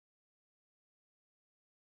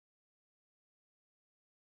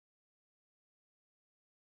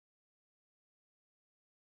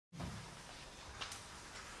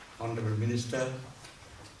Honorable Minister,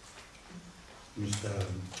 Mr.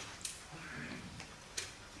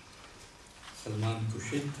 Salman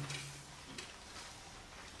Khurshid,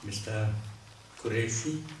 Mr.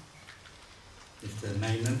 Qureshi, Mr.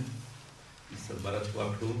 Nainan, Mr. Bharat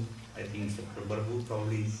Waklu, I think Mr. Prabhu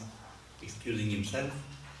probably is excusing himself.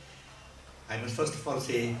 I must first of all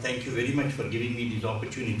say thank you very much for giving me this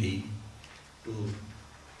opportunity to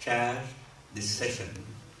chair this session,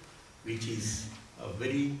 which is of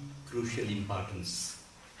very crucial importance.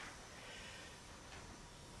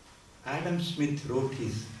 Adam Smith wrote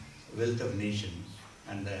his Wealth of Nations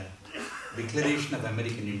and the Declaration of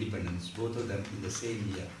American Independence, both of them in the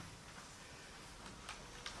same year.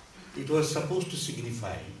 It was supposed to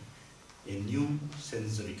signify a new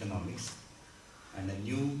sense of economics and a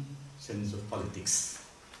new sense of politics.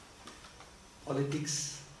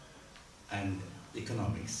 Politics and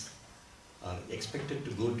economics are expected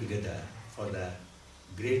to go together for the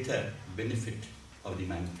greater benefit of the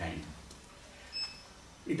mankind.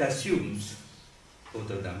 It assumes, both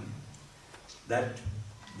of them, that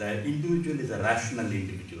the individual is a rational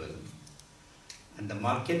individual, and the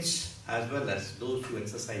markets, as well as those who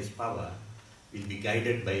exercise power, will be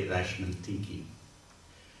guided by rational thinking.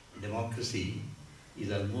 Democracy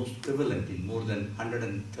is almost prevalent in more than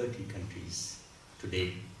 130 countries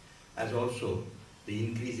today, as also the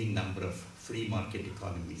increasing number of free market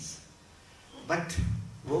economies. But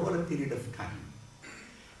over a period of time,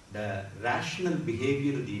 the rational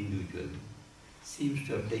behavior of the individual seems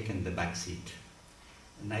to have taken the back seat.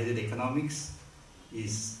 Neither economics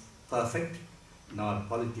is perfect, nor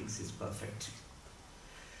politics is perfect.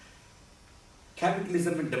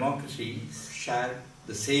 Capitalism and democracy share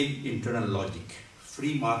the same internal logic.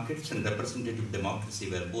 Free markets and representative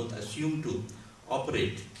democracy were both assumed to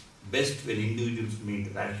operate best when individuals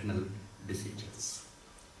made rational decisions.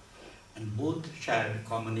 And both shared a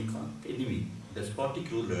common enemy,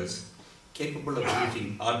 despotic rulers capable of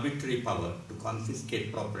using arbitrary power to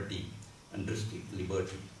confiscate property and restrict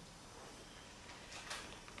liberty.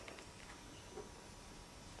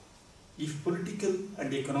 If political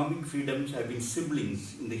and economic freedoms have been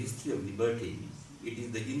siblings in the history of liberty, it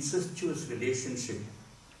is the incestuous relationship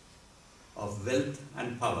of wealth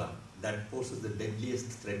and power that poses the deadliest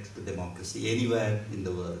threat to democracy anywhere in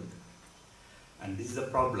the world. And this is a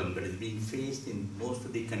problem that is being faced in most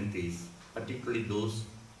of the countries, particularly those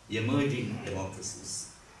emerging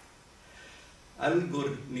democracies. Al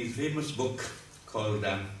Gore, in his famous book called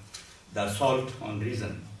The Assault on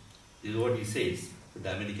Reason, this is what he says, with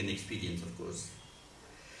the American experience, of course.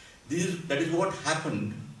 That is what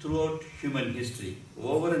happened throughout human history.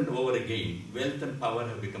 Over and over again, wealth and power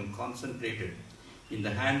have become concentrated in the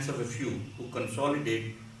hands of a few who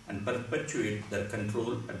consolidate and perpetuate their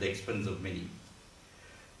control at the expense of many.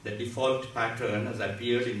 The default pattern has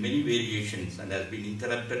appeared in many variations and has been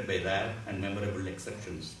interrupted by rare and memorable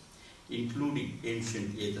exceptions, including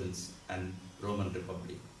ancient Athens and Roman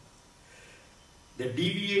Republic. The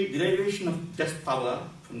derivation of just power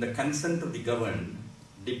from the consent of the governed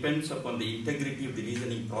depends upon the integrity of the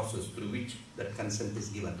reasoning process through which that consent is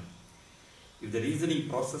given. If the reasoning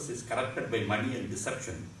process is corrupted by money and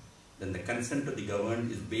deception, then the consent of the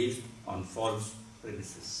governed is based on false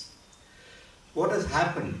premises. What has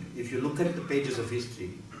happened, if you look at the pages of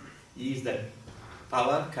history, is that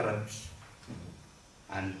power corrupts,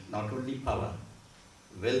 and not only power,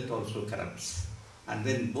 wealth also corrupts. And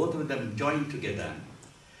when both of them join together,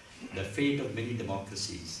 the fate of many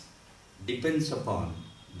democracies depends upon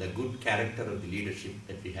the good character of the leadership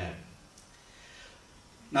that we have.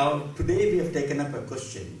 Now, today we have taken up a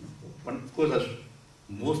question. Of course, as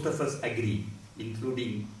most of us agree,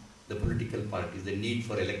 including the political parties, the need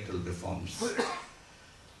for electoral reforms.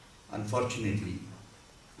 Unfortunately,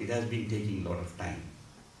 it has been taking a lot of time.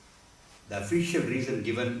 The official reason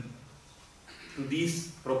given to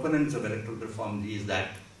these proponents of electoral reform is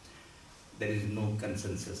that there is no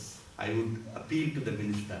consensus. I would appeal to the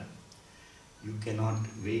minister, you cannot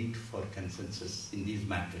wait for consensus in these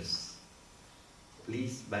matters.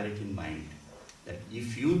 Please bear it in mind that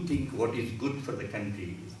if you think what is good for the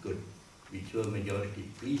country is good, with your majority,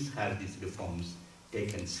 please have these reforms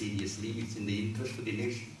taken seriously. It's in the interest of the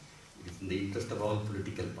nation. It is in the interest of all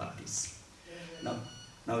political parties. Now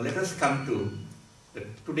let us come to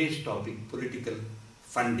today's topic, political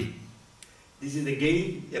funding. This is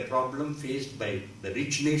again a problem faced by the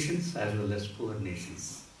rich nations as well as poor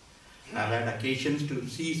nations. I've had occasions to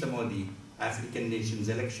see some of the African nations'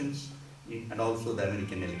 elections and also the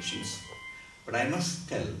American elections. But I must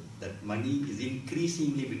tell that money is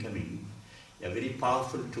increasingly becoming a very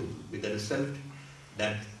powerful tool, with the result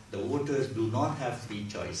that the voters do not have free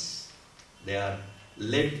choice. They are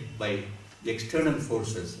led by the external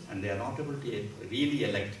forces, and they are not able to really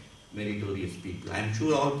elect meritorious people. I am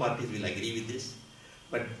sure all parties will agree with this,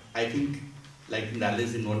 but I think, like in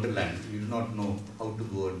Alice in Wonderland, we do not know how to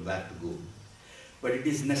go and where to go. But it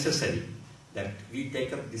is necessary that we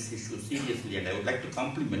take up this issue seriously, and I would like to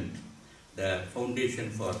compliment the Foundation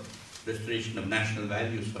for Restoration of National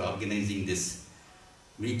Values for organizing this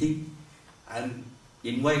meeting and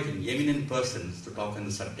inviting eminent persons to talk on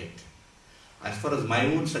the subject. As far as my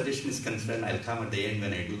own suggestion is concerned, I'll come at the end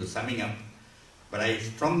when I do the summing up, but I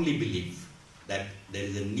strongly believe that there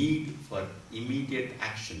is a need for immediate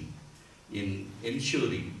action in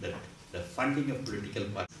ensuring that the funding of political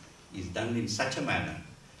parties is done in such a manner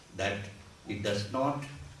that it does not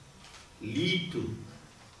lead to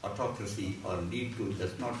autocracy or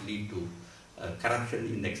does not lead to corruption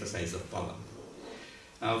in the exercise of power.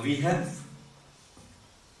 We have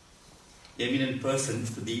eminent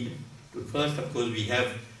persons to lead. First, of course, we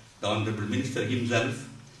have the Honorable Minister himself.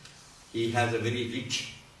 He has a very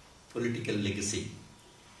rich political legacy.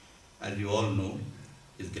 As you all know,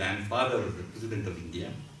 his grandfather was the President of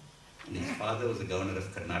India, and his father was the Governor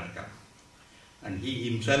of Karnataka. And he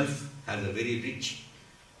himself has a very rich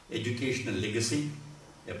educational legacy,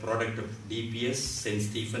 a product of DPS, St.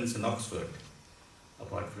 Stephen's and Oxford,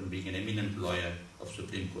 apart from being an eminent lawyer of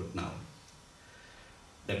Supreme Court now.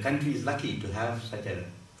 The country is lucky to have such a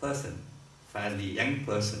person, fairly young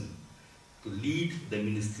person, to lead the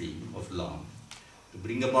Ministry of Law, to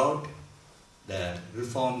bring about the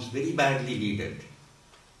reforms very badly needed.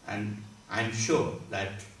 And I'm sure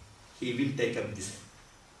that he will take up this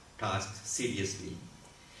task seriously.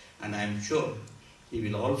 And I'm sure he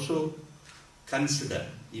will also consider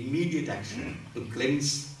immediate action to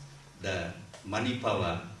cleanse the money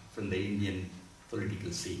power from the Indian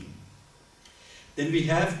political scene. Then we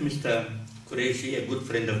have Mr. Qureshi, a good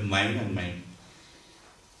friend of mine and my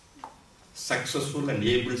successful and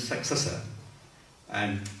able successor.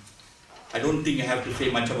 And I don't think I have to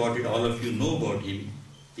say much about it. All of you know about him.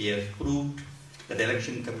 He has proved that the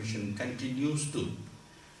Election Commission continues to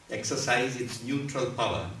exercise its neutral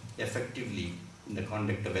power effectively in the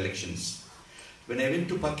conduct of elections. When I went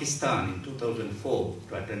to Pakistan in 2004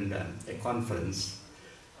 to attend a conference,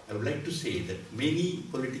 I would like to say that many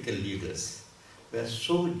political leaders were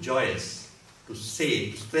so joyous to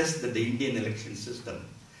stress that the Indian election system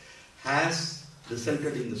has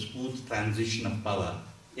resulted in the smooth transition of power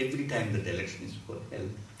every time that the election is held.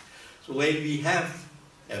 So while we have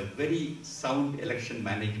a very sound election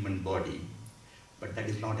management body, but that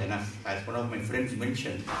is not enough. As one of my friends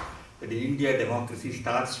mentioned, that in India democracy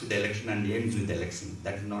starts with the election and ends with the election.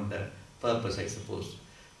 That is not the purpose, I suppose.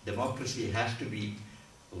 Democracy has to be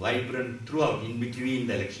vibrant throughout, in between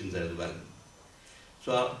the elections as well.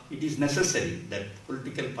 So it is necessary that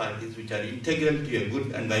political parties which are integral to a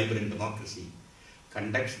good and vibrant democracy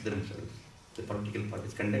the political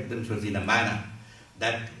parties conduct themselves in a manner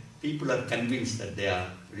that people are convinced that they are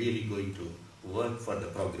really going to work for the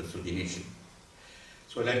progress of the nation.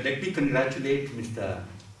 So let me congratulate Mr.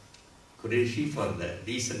 Qureshi for the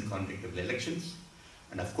recent conduct of the elections.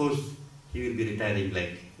 And of course, he will be retiring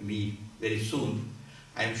like me very soon.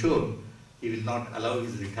 I am sure he will not allow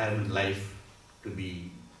his retirement life to be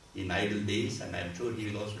in idle days, and I am sure he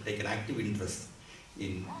will also take an active interest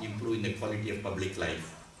in improving the quality of public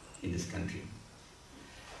life in this country.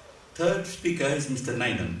 Third speaker is Mr.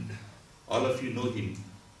 Nainan. All of you know him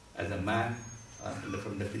as a man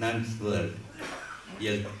from the finance world. He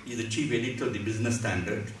is the chief editor of the Business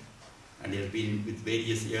Standard, and he has been with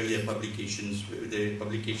various earlier publications,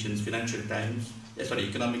 Financial Times,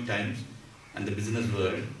 Economic Times, and the Business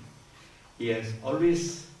World. He has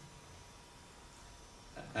always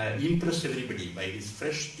impressed everybody by his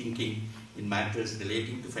fresh thinking in matters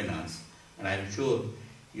relating to finance, and I am sure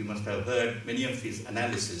you must have heard many of his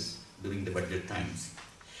analysis during the budget times.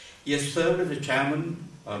 He has served as a chairman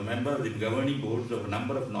or member of the governing boards of a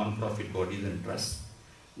number of non-profit bodies and trusts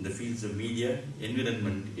in the fields of media,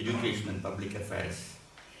 environment, education, and public affairs.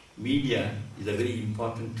 Media is a very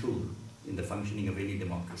important tool in the functioning of any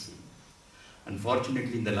democracy.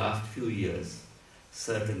 Unfortunately, in the last few years,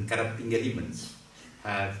 certain corrupting elements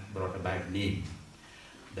have brought a bad name.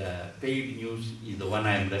 The paid news is the one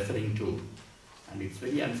I am referring to, and it's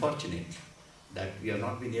very unfortunate that we have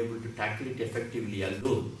not been able to tackle it effectively,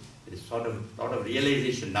 although there is sort of a lot of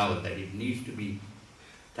realization now that it needs to be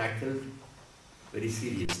tackled very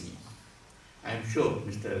seriously. I am sure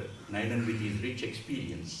Mr. Nainan, with his rich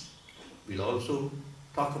experience, will also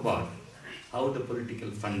talk about how the political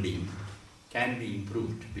funding can be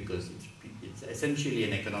improved, because it's essentially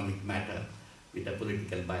an economic matter with a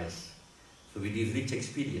political bias. So with his rich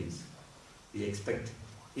experience, we expect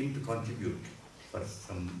him to contribute for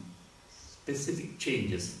some specific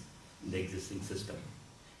changes in the existing system.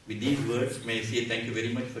 With these words, may I say thank you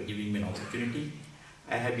very much for giving me an opportunity.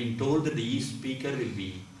 I have been told that the each speaker will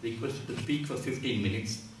be requested to speak for 15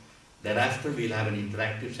 minutes. Thereafter, we will have an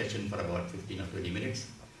interactive session for about 15 or 20 minutes.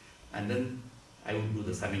 And then I will do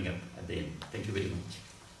the summing up at the end. Thank you very much.